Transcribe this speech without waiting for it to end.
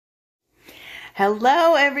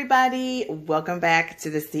Hello, everybody. Welcome back to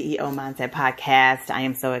the CEO Mindset Podcast. I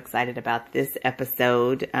am so excited about this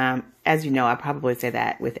episode. As you know, I probably say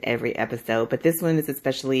that with every episode, but this one is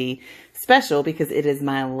especially special because it is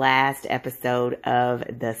my last episode of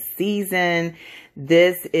the season.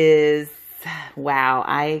 This is, wow,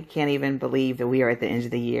 I can't even believe that we are at the end of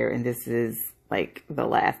the year and this is like the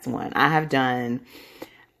last one. I have done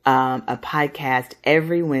a podcast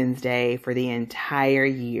every Wednesday for the entire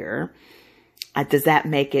year. Does that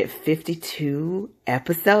make it 52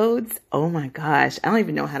 episodes? Oh my gosh. I don't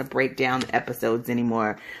even know how to break down the episodes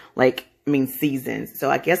anymore. Seasons. So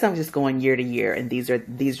I guess I'm just going year to year, and these are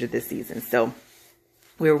the seasons. So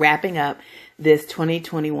we're wrapping up this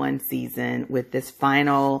 2021 season with this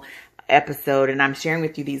final episode, and I'm sharing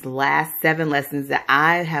with you these last 7 lessons that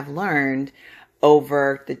I have learned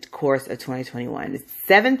over the course of 2021. It's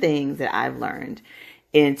 7 things that I've learned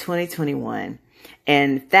in 2021.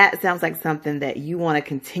 And if that sounds like something that you want to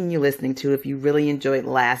continue listening to, if you really enjoyed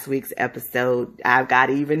last week's episode, I've got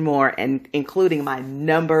even more, and including my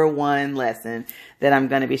number 1 lesson that I'm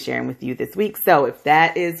going to be sharing with you this week. So if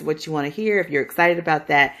that is what you want to hear, if you're excited about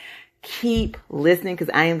that, keep listening,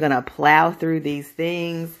 because I am going to plow through these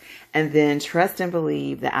things and then trust and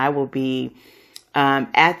believe that I will be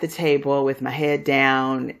at the table with my head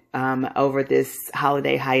down over this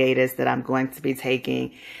holiday hiatus that I'm going to be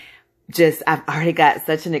taking. I've already got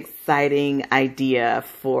such an exciting idea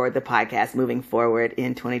for the podcast moving forward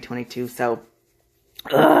in 2022. So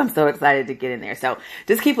I'm so excited to get in there. So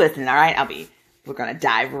just keep listening. All right. We're going to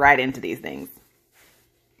dive right into these things.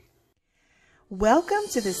 Welcome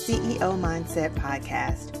to the CEO Mindset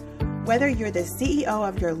Podcast. Whether you're the CEO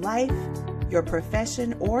of your life, your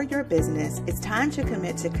profession, or your business, it's time to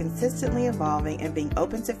commit to consistently evolving and being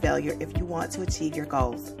open to failure if you want to achieve your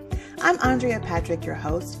goals. I'm Andrea Patrick, your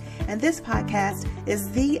host, and this podcast is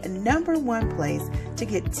the number 1 place to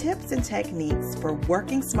get tips and techniques for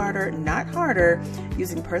working smarter, not harder,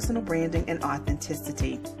 using personal branding and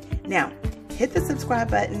authenticity. Now, hit the subscribe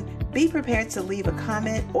button, be prepared to leave a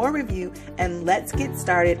comment or review, and let's get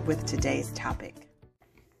started with today's topic.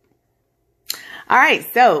 All right,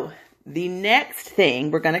 so the next thing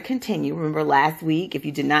we're going to continue. Remember last week, if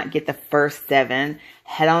you did not get the first 7,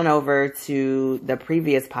 head on over to the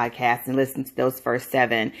previous podcast and listen to those first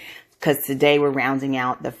 7, because today we're rounding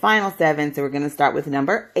out the final 7. So we're going to start with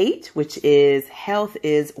number 8, which is health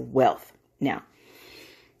is wealth. Now,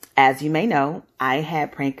 as you may know, I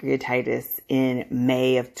had pancreatitis in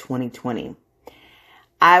May of 2020.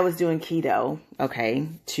 I was doing keto,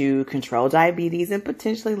 to control diabetes and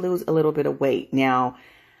potentially lose a little bit of weight. Now,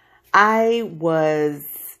 I was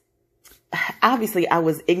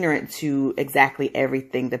ignorant to exactly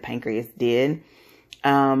everything the pancreas did.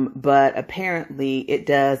 But apparently it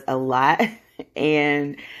does a lot.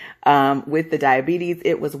 And, with the diabetes,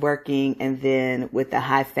 it was working. And then with the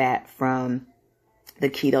high fat from the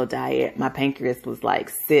keto diet, my pancreas was like,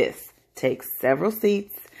 sis, take several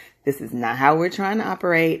seats. This is not how we're trying to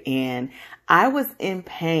operate. And I was in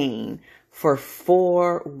pain for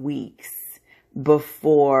 4 weeks.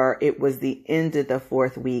 Before it was the end of the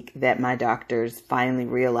 4th week that my doctors finally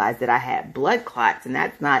realized that I had blood clots. And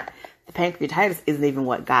that's not, the pancreatitis isn't even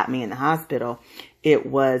what got me in the hospital. It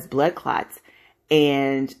was blood clots.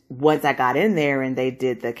 And once I got in there and they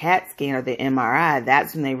did the CAT scan or the MRI,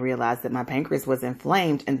 that's when they realized that my pancreas was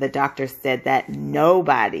inflamed. And the doctor said that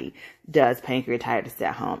nobody does pancreatitis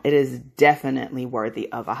at home. It is definitely worthy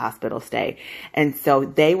of a hospital stay. And so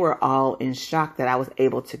they were all in shock that I was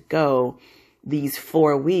able to go these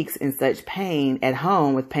 4 weeks in such pain at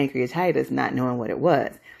home with pancreatitis, not knowing what it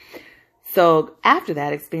was. So after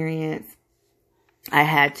that experience, I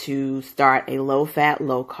had to start a low fat,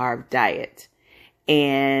 low carb diet.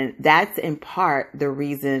 And that's in part the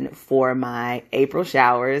reason for my April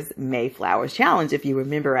Showers, May Flowers challenge. If you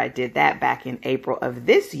remember, I did that back in April of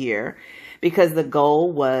this year because the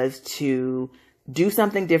goal was to do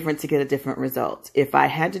something different to get a different result. If I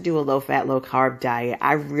had to do a low fat, low carb diet,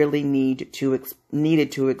 I really needed to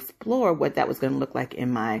explore what that was going to look like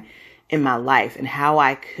in my life and how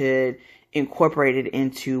I could incorporate it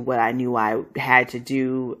into what I knew I had to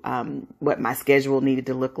do, what my schedule needed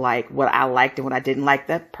to look like, what I liked and what I didn't like,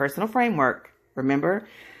 that personal framework. Remember,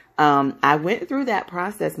 I went through that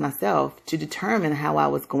process myself to determine how I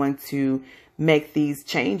was going to make these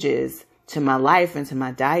changes to my life and to my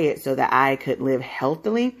diet so that I could live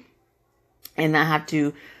healthily and not have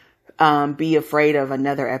to be afraid of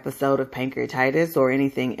another episode of pancreatitis or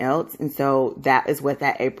anything else. And so that is what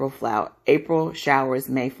that April Showers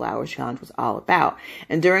May Flowers Challenge was all about.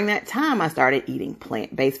 And during that time, I started eating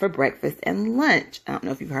plant-based for breakfast and lunch. I don't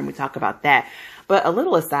know if you've heard me talk about that, but a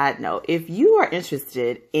little aside note, if you are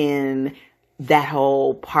interested in that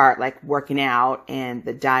whole part, like working out and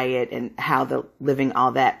the diet and how the living,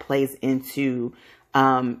 all that plays into,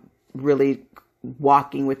 really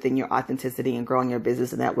walking within your authenticity and growing your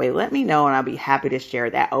business in that way, let me know and I'll be happy to share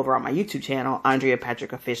that over on my YouTube channel, Andrea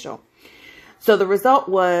Patrick Official. So the result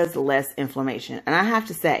was less inflammation. And I have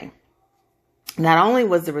to say, not only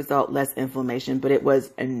was the result less inflammation, but it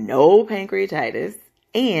was no pancreatitis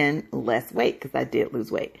and less weight because I did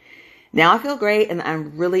lose weight. Now I feel great and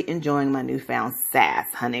I'm really enjoying my newfound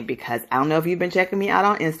sass, honey, because I don't know if you've been checking me out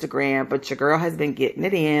on Instagram, but your girl has been getting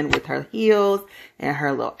it in with her heels and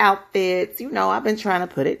her little outfits. You know, I've been trying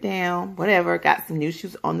to put it down, whatever. Got some new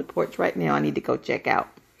shoes on the porch right now I need to go check out.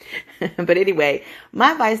 But anyway,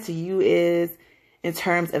 my advice to you is, in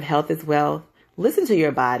terms of health as well, listen to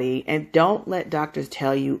your body and don't let doctors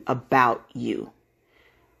tell you about you.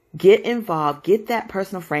 Get involved, get that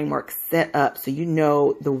personal framework set up so you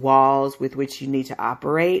know the walls with which you need to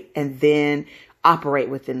operate and then operate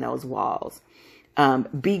within those walls.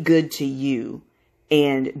 Be good to you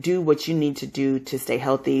and do what you need to do to stay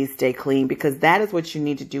healthy, stay clean, because that is what you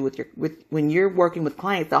need to do when you're working with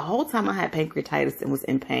clients. The whole time I had pancreatitis and was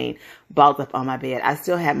in pain, balled up on my bed, I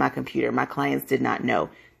still had my computer. My clients did not know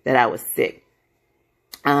that I was sick.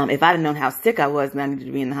 If I'd have known how sick I was and I needed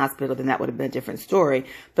to be in the hospital, then that would have been a different story.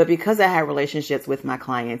 But because I had relationships with my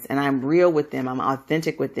clients and I'm real with them, I'm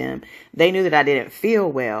authentic with them, they knew that I didn't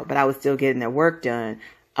feel well, but I was still getting their work done.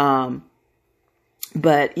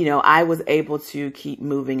 But, you know, I was able to keep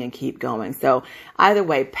moving and keep going. So either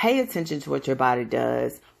way, pay attention to what your body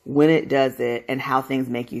does, when it does it, and how things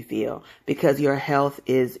make you feel, because your health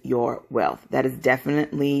is your wealth. That is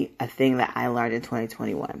definitely a thing that I learned in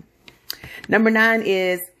 2021. Number 9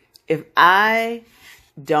 is, if I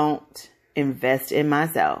don't invest in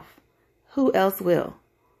myself, who else will?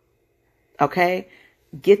 Okay?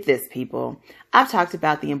 Get this, people. I've talked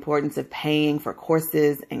about the importance of paying for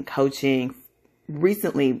courses and coaching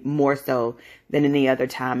recently, more so than any other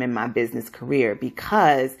time in my business career,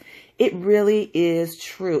 because it really is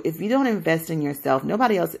true. If you don't invest in yourself,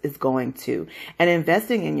 nobody else is going to. And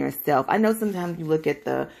investing in yourself, I know sometimes you look at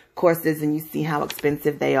the courses and you see how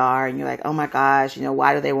expensive they are and you're like, oh my gosh, you know,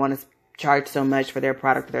 why do they want to charge so much for their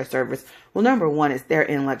product or their service? Well, number one, it's their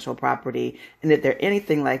intellectual property. And if they're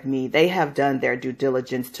anything like me, they have done their due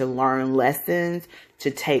diligence to learn lessons, to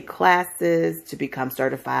take classes, to become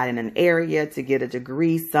certified in an area, to get a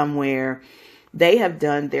degree somewhere. They have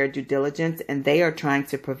done their due diligence and they are trying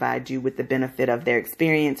to provide you with the benefit of their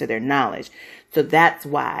experience or their knowledge. So that's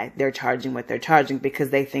why they're charging what they're charging,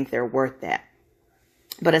 because they think they're worth that.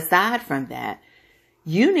 But aside from that,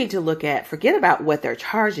 you need to look at, forget about what they're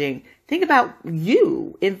charging. Think about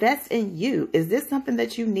you. Invest in you. Is this something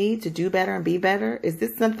that you need to do better and be better? Is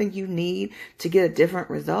this something you need to get a different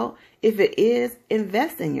result? If it is,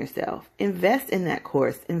 invest in yourself. Invest in that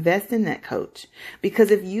course. Invest in that coach. Because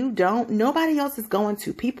if you don't, nobody else is going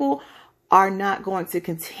to. People are not going to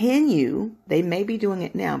continue. They may be doing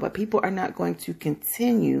it now, but people are not going to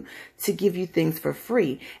continue to give you things for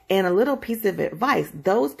free. And a little piece of advice,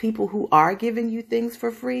 those people who are giving you things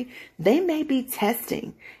for free, they may be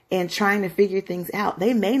testing and trying to figure things out.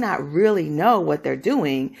 They may not really know what they're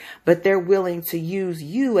doing, but they're willing to use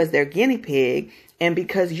you as their guinea pig. And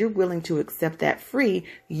because you're willing to accept that free,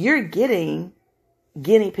 you're getting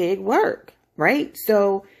guinea pig work, right?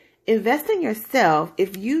 So invest in yourself.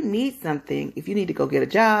 If you need something, if you need to go get a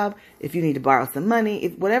job, if you need to borrow some money,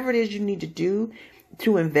 if whatever it is you need to do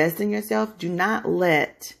to invest in yourself, do not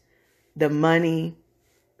let the money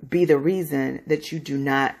be the reason that you do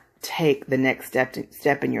not take the next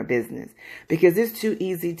step in your business. Because it's too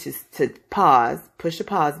easy to push a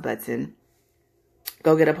pause button,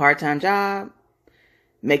 go get a part-time job,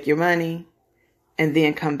 make your money, and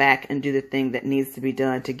then come back and do the thing that needs to be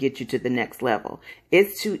done to get you to the next level.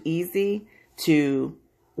 It's too easy to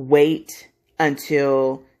wait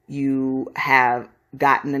until you have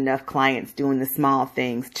gotten enough clients doing the small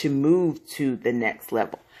things to move to the next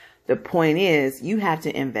level. The point is, you have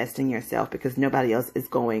to invest in yourself because nobody else is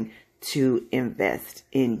going to invest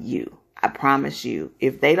in you. I promise you,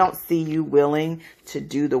 if they don't see you willing to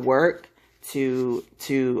do the work to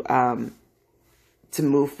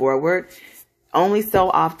move forward, only so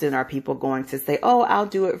often are people going to say, oh, I'll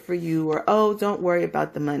do it for you, or, oh, don't worry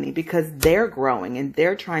about the money, because they're growing and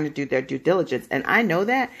they're trying to do their due diligence. And I know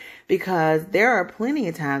that because there are plenty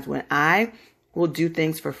of times when I will do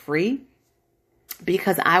things for free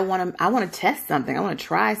because I want to test something. I want to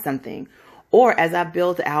try something. Or as I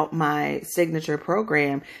built out my signature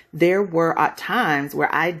program, there were times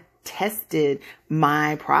where I tested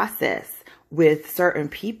my process with certain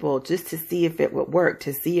people just to see if it would work,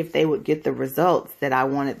 to see if they would get the results that I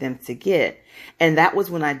wanted them to get. And that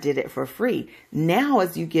was when I did it for free. Now,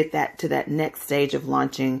 as you get to that next stage of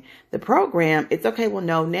launching the program, it's okay. Well,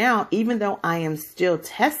 no, now, even though I am still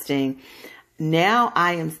testing, now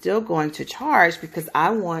I am still going to charge because I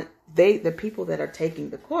want the people that are taking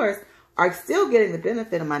the course are still getting the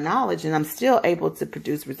benefit of my knowledge, and I'm still able to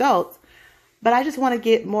produce results. But I just want to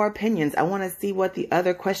get more opinions. I want to see what the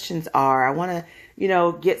other questions are. I want to,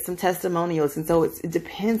 get some testimonials. And so it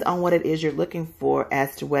depends on what it is you're looking for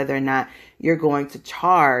as to whether or not you're going to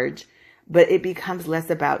charge. But it becomes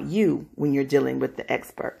less about you when you're dealing with the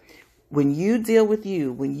expert. When you deal with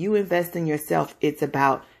you, when you invest in yourself, it's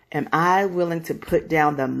about, am I willing to put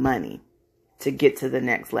down the money to get to the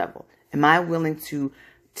next level? Am I willing to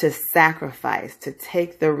sacrifice, to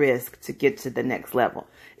take the risk to get to the next level?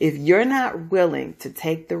 If you're not willing to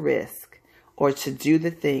take the risk or to do the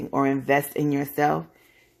thing or invest in yourself,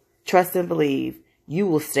 trust and believe you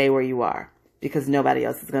will stay where you are because nobody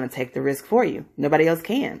else is going to take the risk for you. Nobody else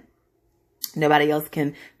can. Nobody else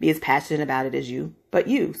can be as passionate about it as you, but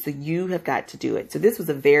you. So you have got to do it. So this was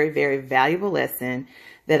a very, very valuable lesson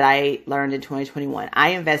that I learned in 2021. I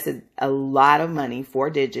invested a lot of money, 4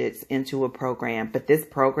 digits, into a program, but this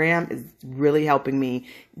program is really helping me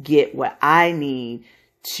get what I need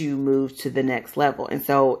to move to the next level. And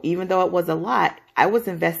so even though it was a lot, I was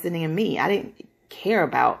investing in me. I didn't care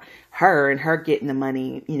about her and her getting the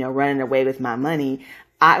money, running away with my money.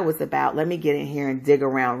 I was about, let me get in here and dig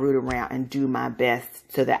around, root around, and do my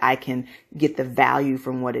best so that I can get the value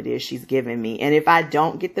from what it is she's giving me. And if I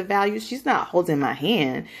don't get the value, she's not holding my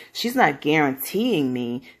hand. She's not guaranteeing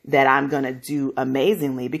me that I'm going to do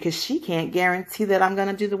amazingly because she can't guarantee that I'm going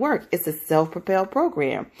to do the work. It's a self-propelled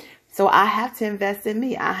program. So I have to invest in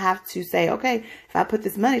me. I have to say, okay, if I put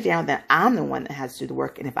this money down, then I'm the one that has to do the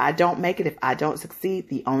work. And if I don't make it, if I don't succeed,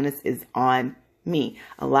 the onus is on me.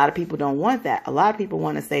 A lot of people don't want that. A lot of people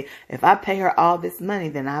want to say, if I pay her all this money,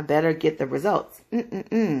 then I better get the results.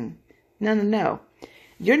 No.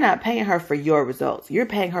 You're not paying her for your results. You're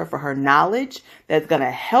paying her for her knowledge that's going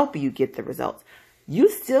to help you get the results. You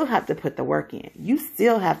still have to put the work in. You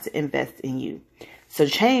still have to invest in you. So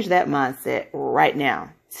change that mindset right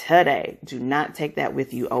now, today. Do not take that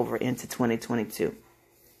with you over into 2022.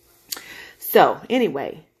 So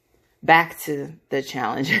anyway, back to the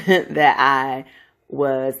challenge that I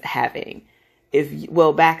was having. If you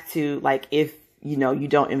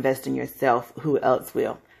don't invest in yourself, who else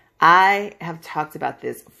will? I have talked about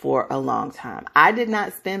this for a long time. I did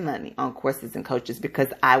not spend money on courses and coaches because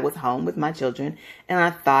I was home with my children and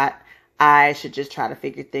I thought I should just try to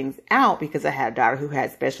figure things out because I had a daughter who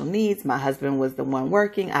had special needs. My husband was the one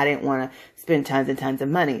working. I didn't want to spend tons and tons of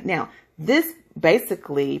money. Now, this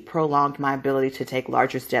basically prolonged my ability to take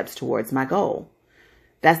larger steps towards my goal.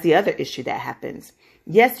 That's the other issue that happens.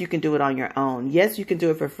 Yes, you can do it on your own. Yes, you can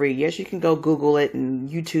do it for free. Yes, you can go Google it and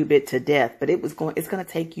YouTube it to death, but it's going to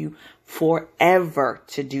take you forever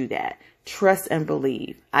to do that. Trust and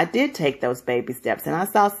believe. I did take those baby steps and I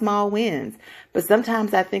saw small wins, but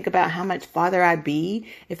sometimes I think about how much farther I'd be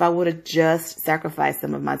if I would have just sacrificed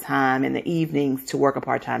some of my time in the evenings to work a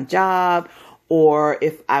part-time job, or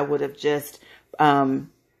if I would have just done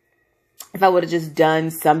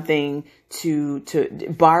something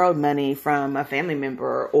to borrow money from a family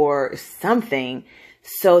member or something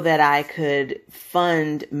so that I could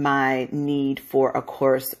fund my need for a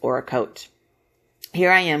course or a coach. Here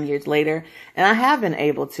I am years later, and I have been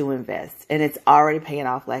able to invest, and it's already paying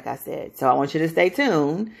off, like I said. So I want you to stay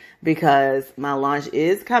tuned because my launch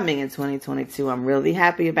is coming in 2022. I'm really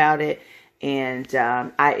happy about it. And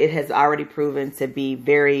it has already proven to be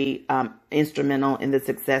very instrumental in the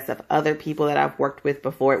success of other people that I've worked with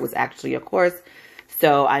before it was actually a course.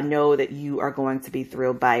 So I know that you are going to be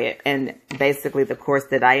thrilled by it. And basically the course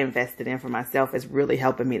that I invested in for myself is really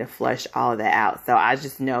helping me to flush all of that out. So I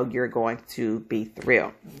just know you're going to be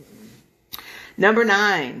thrilled. Number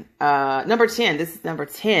 10, this is number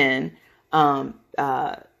 10.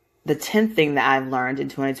 The 10th thing that I've learned in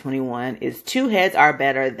 2021 is 2 heads are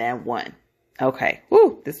better than 1. Okay.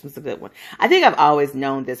 Woo, this was a good one. I think I've always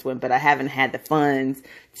known this one, but I haven't had the funds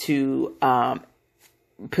to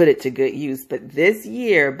put it to good use. But this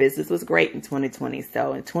year, business was great in 2020.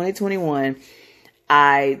 So in 2021,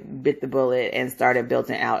 I bit the bullet and started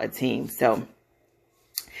building out a team. So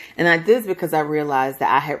And I did this because I realized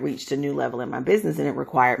that I had reached a new level in my business and it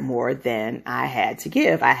required more than I had to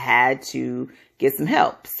give. I had to get some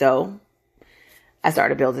help. So I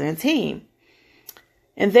started building a team.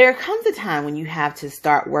 And there comes a time when you have to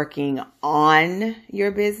start working on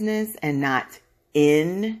your business and not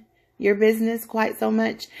in your business quite so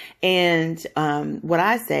much. And what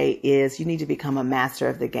I say is you need to become a master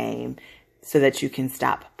of the game so that you can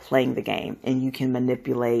stop playing the game and you can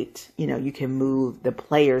manipulate, you can move the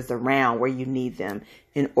players around where you need them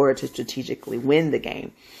in order to strategically win the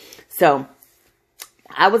game. So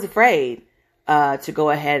I was afraid to go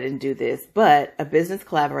ahead and do this, but a business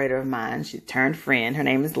collaborator of mine, she turned friend, her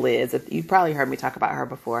name is Liz. You probably heard me talk about her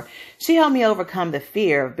before. She helped me overcome the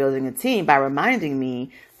fear of building a team by reminding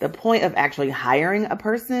me the point of actually hiring a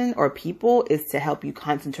person or people is to help you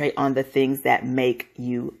concentrate on the things that make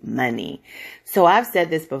you money. So I've said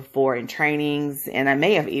this before in trainings, and I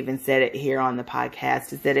may have even said it here on the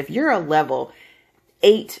podcast, is that if you're a level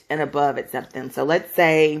 8 and above at something, so let's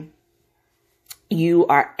say you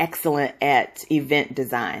are excellent at event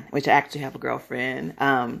design, which I actually have a girlfriend.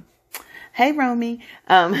 Hey, Romy.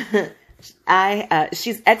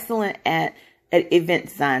 She's excellent at event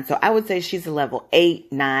design. So I would say she's a level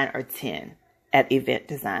 8, 9, or 10 at event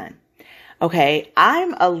design. Okay.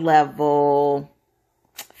 I'm a level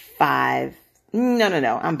 5.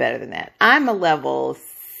 No. I'm better than that. I'm a level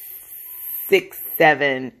 6,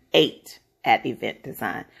 7, 8 at event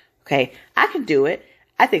design. Okay. I can do it.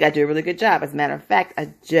 I think I do a really good job. As a matter of fact,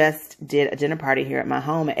 I just did a dinner party here at my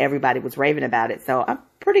home and everybody was raving about it. So I'm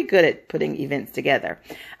pretty good at putting events together.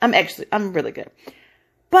 I'm really good.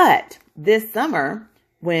 But this summer,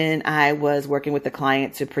 when I was working with a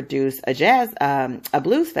client to produce a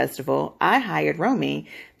blues festival, I hired Romy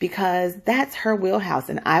because that's her wheelhouse.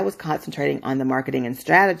 And I was concentrating on the marketing and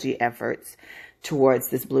strategy efforts towards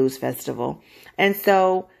this blues festival. And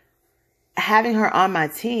so having her on my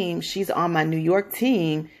team, she's on my New York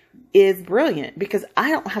team, is brilliant because I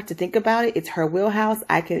don't have to think about it. It's her wheelhouse.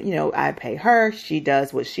 I can, I pay her. She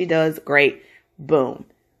does what she does. Great. Boom.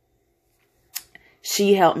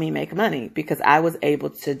 She helped me make money because I was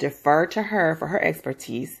able to defer to her for her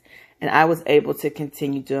expertise. And I was able to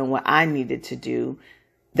continue doing what I needed to do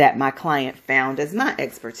that my client found as my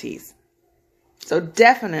expertise. So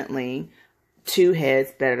definitely 2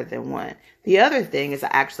 heads better than 1. The other thing is I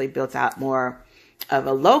actually built out more of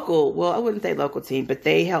a local, well, I wouldn't say local team, but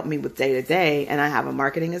they help me with day to day. And I have a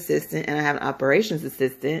marketing assistant and I have an operations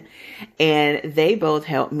assistant, and they both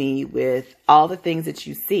help me with all the things that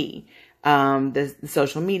you see. The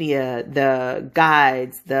social media, the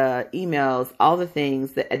guides, the emails, all the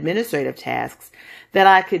things, the administrative tasks that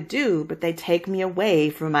I could do, but they take me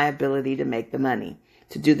away from my ability to make the money,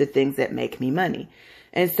 to do the things that make me money.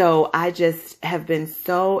 And so I just have been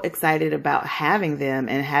so excited about having them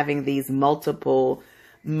and having these multiple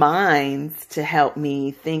minds to help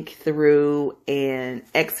me think through and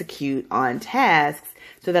execute on tasks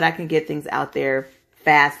so that I can get things out there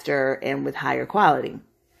faster and with higher quality.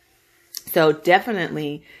 So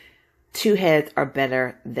definitely 2 heads are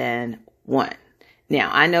better than 1. Now,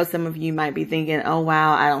 I know some of you might be thinking, oh,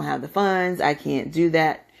 wow, I don't have the funds. I can't do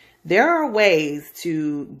that. There are ways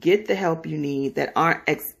to get the help you need that aren't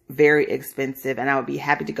very expensive. And I would be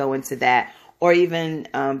happy to go into that or even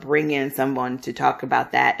bring in someone to talk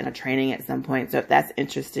about that in a training at some point. So if that's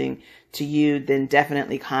interesting to you, then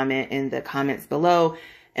definitely comment in the comments below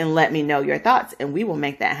and let me know your thoughts, and we will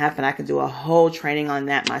make that happen. I could do a whole training on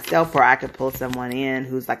that myself, or I could pull someone in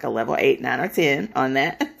who's like a level 8, 9, or 10 on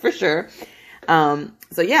that for sure.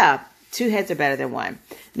 So yeah, 2 heads are better than 1.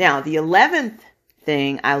 Now, the 11th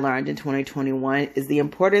thing I learned in 2021 is the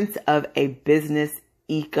importance of a business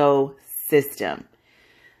ecosystem.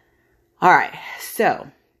 All right. So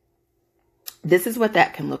this is what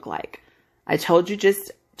that can look like. I told you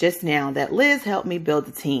just now that Liz helped me build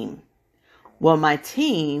a team. Well, my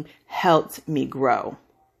team helped me grow,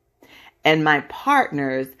 and my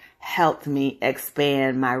partners helped me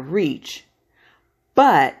expand my reach.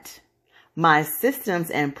 But my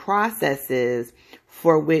systems and processes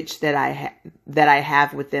for which that I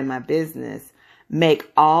have within my business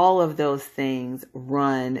make all of those things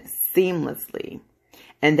run seamlessly,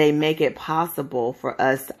 and they make it possible for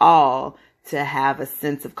us all to have a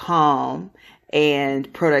sense of calm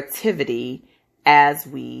and productivity as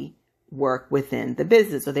we work within the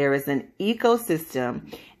business. So there is an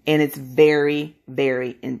ecosystem, and it's very,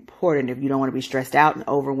 very important. If you don't want to be stressed out and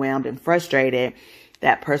overwhelmed and frustrated,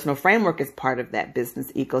 That personal framework is part of that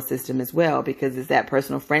business ecosystem as well, because it's that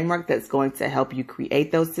personal framework that's going to help you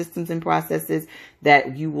create those systems and processes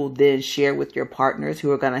that you will then share with your partners who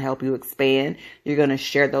are going to help you expand. You're going to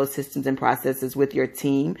share those systems and processes with your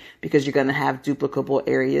team because you're going to have duplicable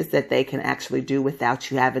areas that they can actually do without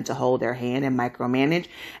you having to hold their hand and micromanage.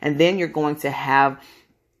 And then you're going to have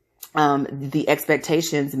the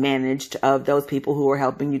expectations managed of those people who are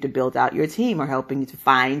helping you to build out your team or helping you to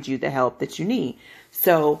find you the help that you need.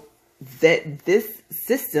 So that this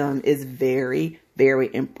system is very, very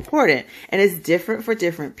important, and it's different for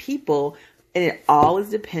different people. And it all is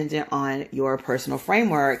dependent on your personal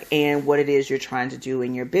framework and what it is you're trying to do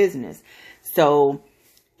in your business. So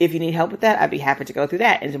if you need help with that, I'd be happy to go through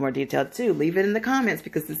that into more detail too. Leave it in the comments,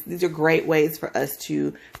 because these are great ways for us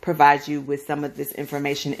to provide you with some of this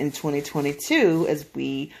information in 2022 as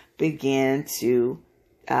we begin to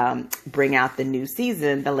bring out the new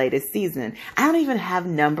season, the latest season. I don't even have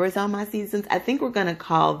numbers on my seasons. I think we're going to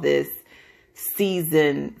call this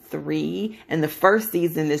season 3, and the first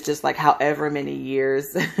season is just like however many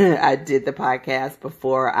years I did the podcast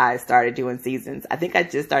before I started doing seasons. I think I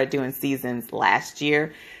just started doing seasons last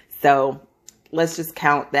year, so let's just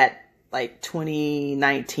count that like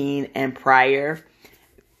 2019 and prior,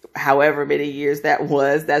 however many years that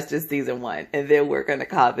was. That's just season 1, and then we're going to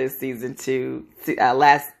call this season 2.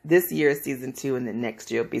 This year is season 2, and then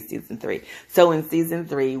next year will be season 3. So in season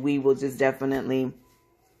 3, we will just definitely,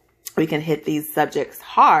 we can hit these subjects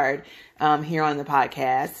hard here on the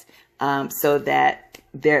podcast so that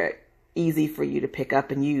they're easy for you to pick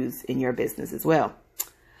up and use in your business as well.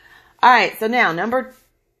 All right, so now number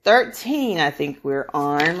 13, I think we're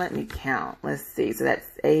on. Let me count. Let's see. So that's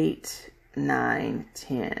 8, 9,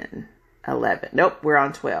 10, 11. Nope, we're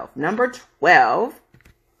on 12. Number 12.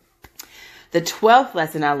 The 12th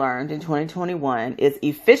lesson I learned in 2021 is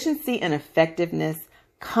efficiency and effectiveness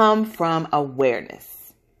come from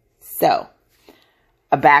awareness. So,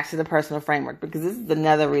 back to the personal framework, because this is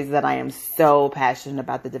another reason that I am so passionate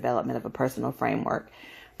about the development of a personal framework,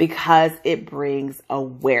 because it brings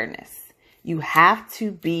awareness. You have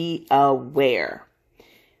to be aware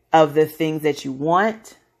of the things that you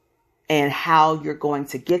want and how you're going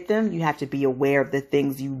to get them. You have to be aware of the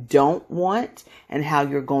things you don't want and how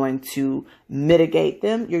you're going to mitigate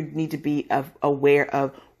them. You need to be aware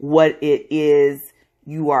of what it is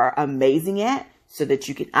you are amazing at, so that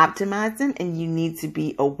you can optimize them, and you need to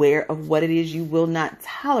be aware of what it is you will not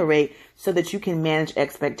tolerate so that you can manage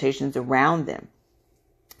expectations around them.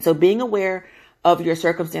 So being aware of your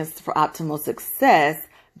circumstances for optimal success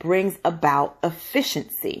brings about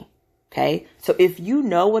efficiency. Okay. So if you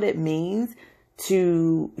know what it means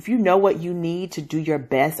if you know what you need to do your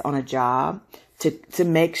best on a job, to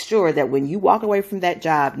make sure that when you walk away from that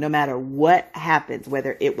job, no matter what happens,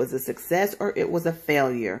 whether it was a success or it was a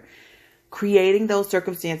failure, creating those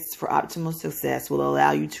circumstances for optimal success will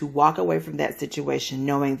allow you to walk away from that situation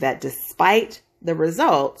knowing that despite the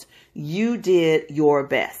results, you did your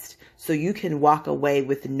best. So you can walk away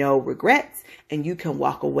with no regrets, and you can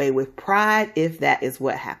walk away with pride if that is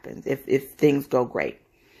what happens, if things go great.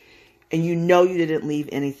 And you know you didn't leave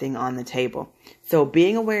anything on the table. So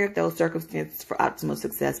being aware of those circumstances for optimal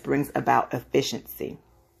success brings about efficiency.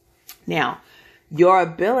 Now, your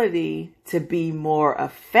ability to be more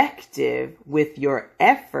effective with your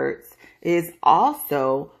efforts is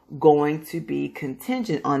also going to be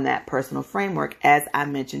contingent on that personal framework, as I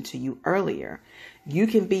mentioned to you earlier. You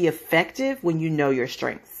can be effective when you know your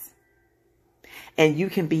strengths. And you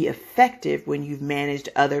can be effective when you've managed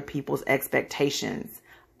other people's expectations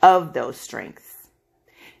of those strengths.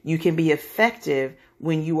 You can be effective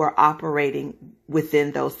when you are operating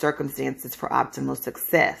within those circumstances for optimal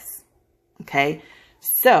success. Okay,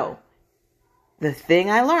 so the thing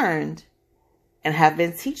I learned and have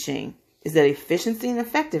been teaching is that efficiency and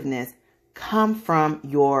effectiveness come from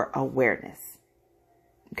your awareness.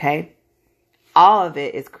 Okay, all of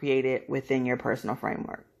it is created within your personal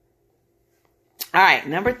framework. All right,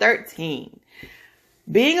 number 13.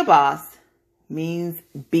 Being a boss means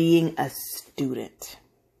being a student.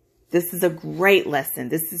 This is a great lesson.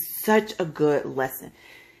 This is such a good lesson.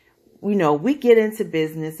 You know, we get into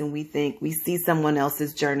business and we see someone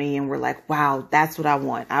else's journey and we're like, wow, that's what I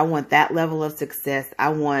want. I want that level of success. I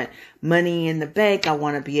want money in the bank. I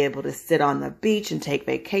want to be able to sit on the beach and take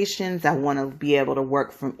vacations. I want to be able to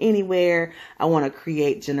work from anywhere. I want to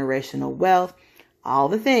create generational wealth, all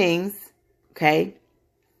the things. Okay.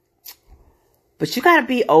 But you got to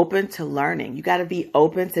be open to learning. You got to be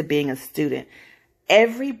open to being a student.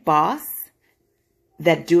 Every boss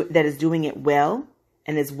that is doing it well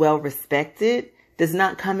and is well respected does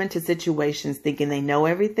not come into situations thinking they know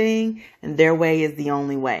everything and their way is the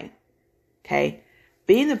only way. Okay.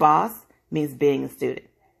 Being the boss means being a student.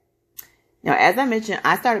 Now, as I mentioned,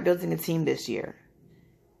 I started building a team this year.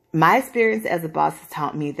 My experience as a boss has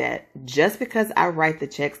taught me that just because I write the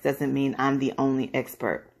checks doesn't mean I'm the only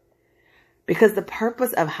expert. Because the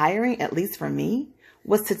purpose of hiring, at least for me,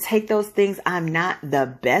 was to take those things I'm not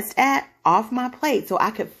the best at off my plate so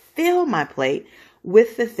I could fill my plate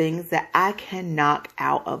with the things that I can knock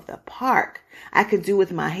out of the park. I could do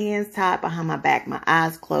with my hands tied behind my back, my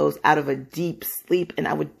eyes closed, out of a deep sleep, and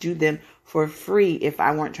I would do them for free if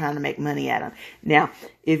I weren't trying to make money at them. Now,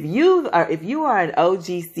 if you are an OG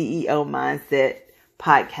CEO Mindset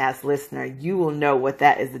podcast listener, you will know what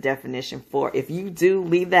that is the definition for. If you do,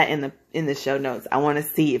 leave that in the show notes. I want to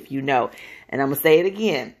see if you know. And I'm gonna say it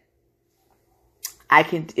again.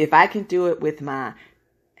 If I can do it with my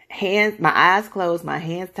hands, my eyes closed, my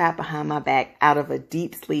hands tied behind my back, out of a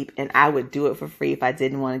deep sleep, and I would do it for free if I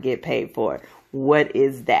didn't want to get paid for it. What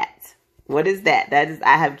is that? What is that?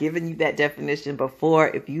 I have given you that definition before.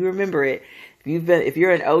 If you remember it, if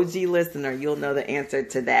you're an OG listener, you'll know the answer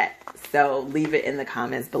to that. So leave it in the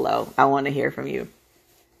comments below. I want to hear from you.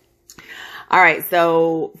 All right.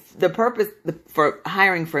 So the purpose for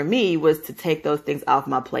hiring for me was to take those things off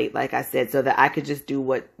my plate, like I said, so that I could just do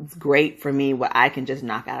what's great for me, what I can just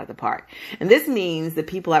knock out of the park. And this means the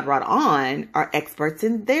people I brought on are experts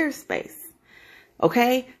in their space.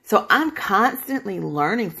 Okay. So I'm constantly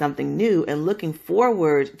learning something new and looking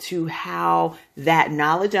forward to how that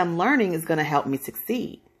knowledge I'm learning is going to help me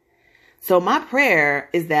succeed. So my prayer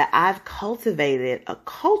is that I've cultivated a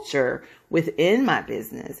culture within my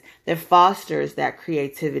business that fosters that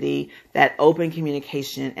creativity, that open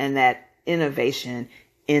communication, and that innovation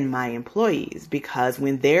in my employees. Because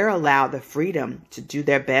when they're allowed the freedom to do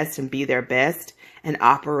their best and be their best and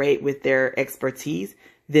operate with their expertise,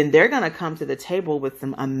 then they're going to come to the table with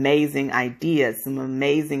some amazing ideas, some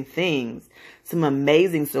amazing things, some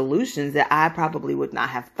amazing solutions that I probably would not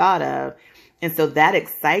have thought of. And so that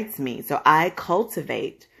excites me. So I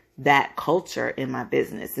cultivate that culture in my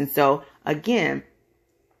business. And so again,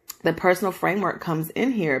 the personal framework comes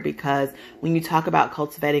in here because when you talk about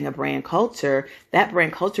cultivating a brand culture, that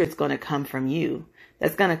brand culture is going to come from you.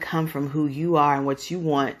 That's going to come from who you are and what you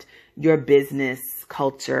want your business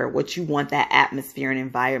culture, what you want that atmosphere and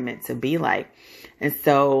environment to be like. And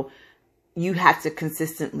so you have to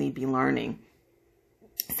consistently be learning.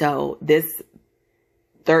 So this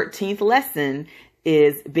 13th lesson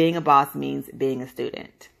is being a boss means being a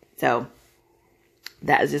student. So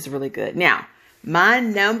that is just really good. Now, my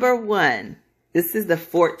number one, this is the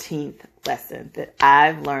 14th lesson that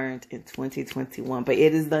I've learned in 2021, but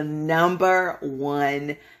it is the number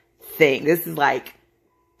one thing. This is like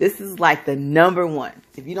the number one.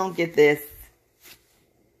 If you don't get this,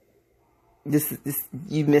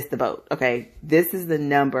 you missed the boat. Okay. This is the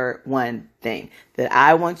number one thing that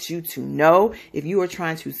I want you to know. If you are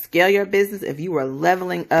trying to scale your business, if you are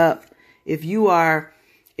leveling up, if you are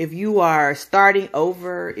starting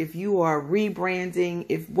over, if you are rebranding,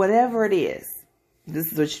 if whatever it is,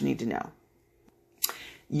 this is what you need to know.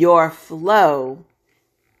 Your flow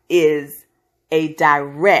is a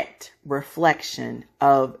direct reflection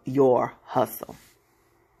of your hustle.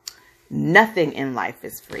 Nothing in life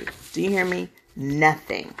is free. Do you hear me?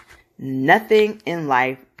 Nothing. Nothing in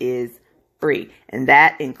life is free. And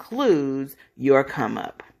that includes your come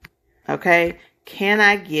up. Okay? Can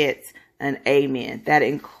I get an amen? That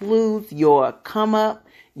includes your come up,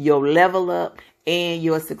 your level up, and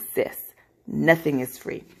your success. Nothing is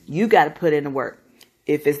free. You got to put in the work.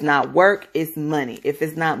 If it's not work, it's money. If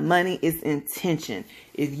it's not money, it's intention.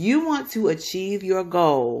 If you want to achieve your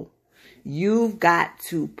goal, you've got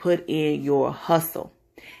to put in your hustle.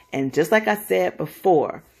 And just like I said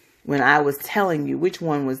before, when I was telling you, which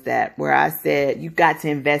one was that, where I said you got to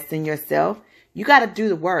invest in yourself, you got to do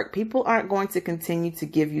the work. People aren't going to continue to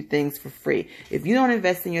give you things for free. If you don't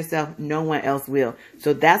invest in yourself, no one else will.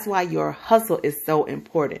 So that's why your hustle is so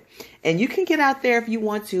important. And you can get out there if you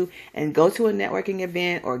want to and go to a networking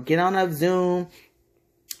event or get on a Zoom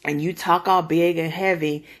and you talk all big and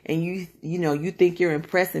heavy and you think you're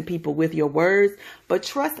impressing people with your words, but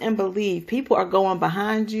trust and believe people are going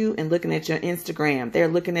behind you and looking at your Instagram. They're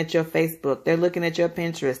looking at your Facebook. They're looking at your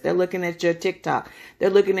Pinterest. They're looking at your TikTok. They're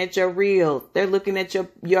looking at your Reels. They're looking at your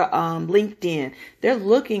LinkedIn. They're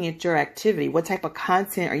looking at your activity. What type of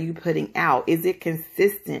content are you putting out? Is it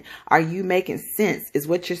consistent? Are you making sense? Is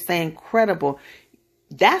what you're saying credible?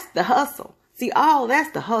 That's the hustle. See, all that's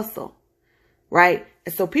the hustle, right?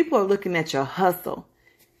 And so people are looking at your hustle.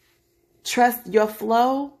 Trust your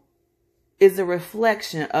flow is a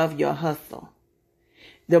reflection of your hustle.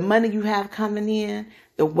 the money you have coming in,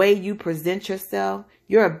 the way you present yourself,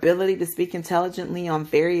 your ability to speak intelligently on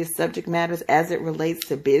various subject matters as it relates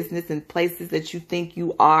to business and places that you think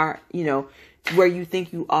you are, where you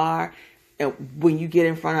think you are. When you get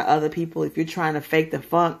in front of other people, if you're trying to fake the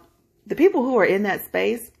funk, the people who are in that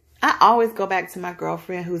space, I always go back to my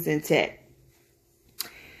girlfriend who's in tech.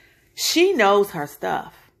 She knows her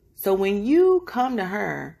stuff. So when you come to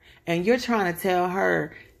her and you're trying to tell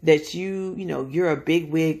her that you're a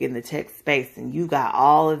big wig in the tech space and you got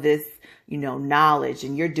all of this, knowledge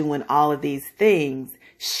and you're doing all of these things,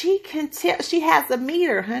 she can tell. She has a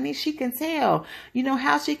meter, honey. She can tell. You know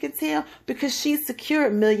how she can tell? Because she's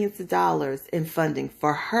secured millions of dollars in funding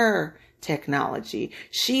for her technology.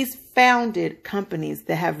 She's founded companies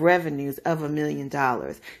that have revenues of $1 million.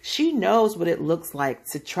 She knows what it looks like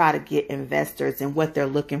to try to get investors and what they're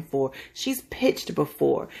looking for. She's pitched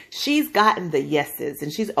before. She's gotten the yeses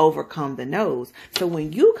and she's overcome the no's. So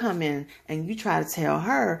when you come in and you try to tell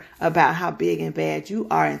her about how big and bad you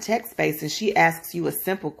are in tech space and she asks you a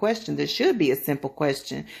simple question that should be a simple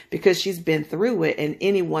question because she's been through it and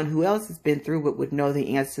anyone who else has been through it would know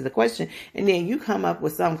the answer to the question, and then you come up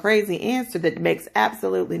with some crazy answer that makes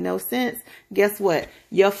absolutely no sense, guess what?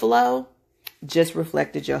 Your flow just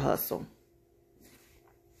reflected your hustle.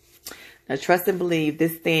 Now, trust and believe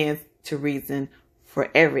this stands to reason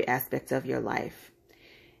for every aspect of your life.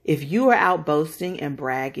 If you are out boasting and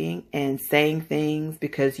bragging and saying things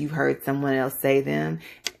because you've heard someone else say them,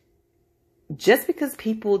 just because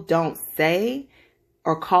people don't say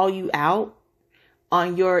or call you out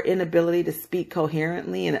on your inability to speak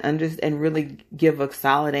coherently and really give a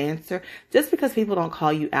solid answer, just because people don't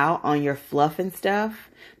call you out on your fluff and stuff,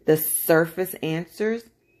 the surface answers,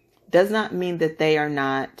 does not mean that they are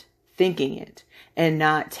not thinking it and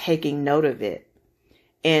not taking note of it.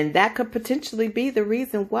 And that could potentially be the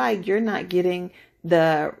reason why you're not getting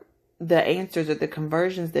the answers or the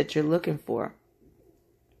conversions that you're looking for.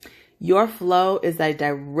 Your flow is a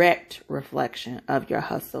direct reflection of your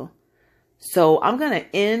hustle. So I'm going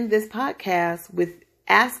to end this podcast with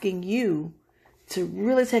asking you to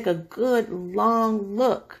really take a good long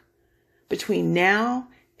look between now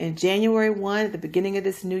and January 1, at the beginning of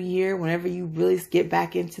this new year, whenever you really get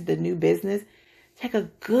back into the new business. Take a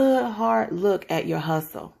good hard look at your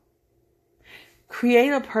hustle. Create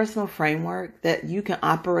a personal framework that you can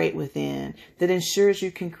operate within that ensures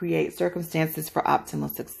you can create circumstances for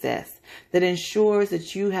optimal success, that ensures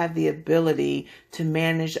that you have the ability to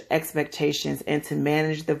manage expectations and to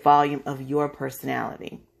manage the volume of your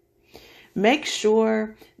personality. Make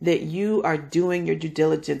sure that you are doing your due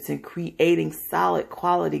diligence in creating solid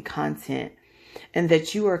quality content and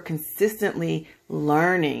that you are consistently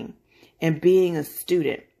learning and being a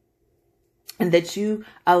student. And that you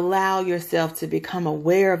allow yourself to become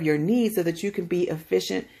aware of your needs so that you can be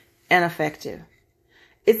efficient and effective.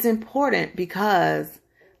 It's important because,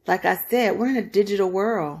 like I said, we're in a digital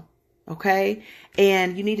world, okay?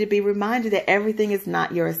 And you need to be reminded that everything is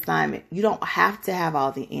not your assignment. You don't have to have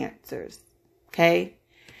all the answers, okay?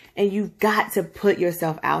 And you've got to put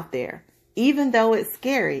yourself out there. Even though it's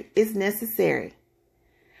scary, it's necessary.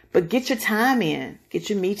 But get your time in.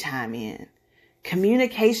 Get your me time in.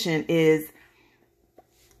 Communication is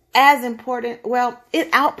as important. Well,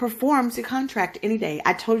 it outperforms your contract any day.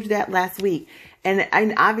 I told you that last week. And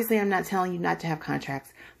obviously I'm not telling you not to have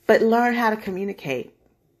contracts, but learn how to communicate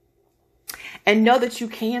and know that you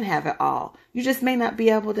can have it all. You just may not be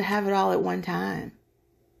able to have it all at one time.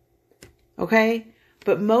 Okay?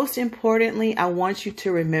 But most importantly, I want you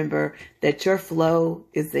to remember that your flow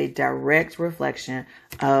is a direct reflection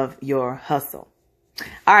of your hustle.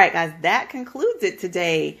 All right, guys, that concludes it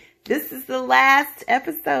today. This is the last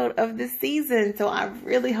episode of the season, so I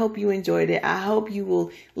really hope you enjoyed it. I hope you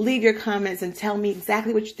will leave your comments and tell me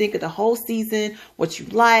exactly what you think of the whole season, what you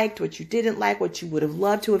liked, what you didn't like, what you would have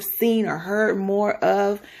loved to have seen or heard more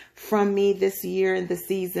of from me this year in the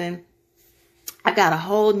season. I got a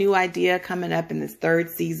whole new idea coming up in this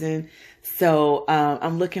third season, so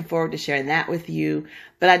I'm looking forward to sharing that with you.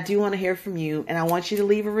 But I do want to hear from you, and I want you to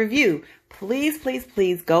leave a review. Please, please,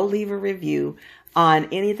 please go leave a review on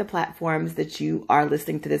any of the platforms that you are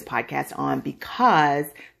listening to this podcast on, because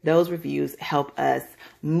those reviews help us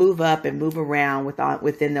move up and move around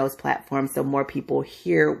within those platforms so more people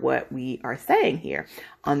hear what we are saying here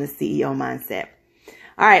on the CEO Mindset.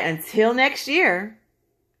 All right, until next year,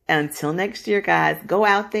 guys, go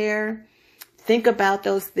out there, think about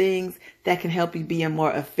those things that can help you be a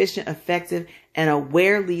more efficient, effective, and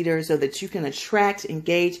aware leader so that you can attract,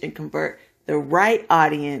 engage, and convert the right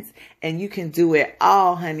audience, and you can do it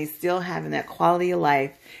all, honey, still having that quality of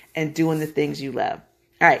life and doing the things you love.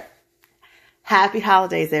 All right. Happy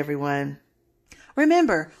holidays, everyone.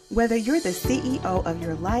 Remember, whether you're the CEO of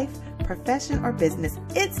your life, profession, or business,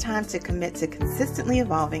 it's time to commit to consistently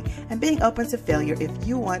evolving and being open to failure if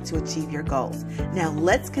you want to achieve your goals. Now,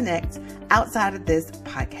 let's connect outside of this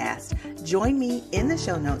podcast. Join me in the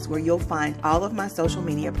show notes where you'll find all of my social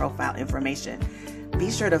media profile information. Be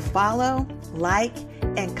sure to follow, like,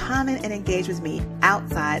 and comment and engage with me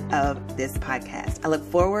outside of this podcast. I look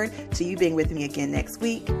forward to you being with me again next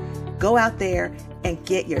week. Go out there and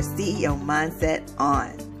get your CEO mindset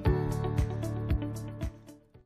on.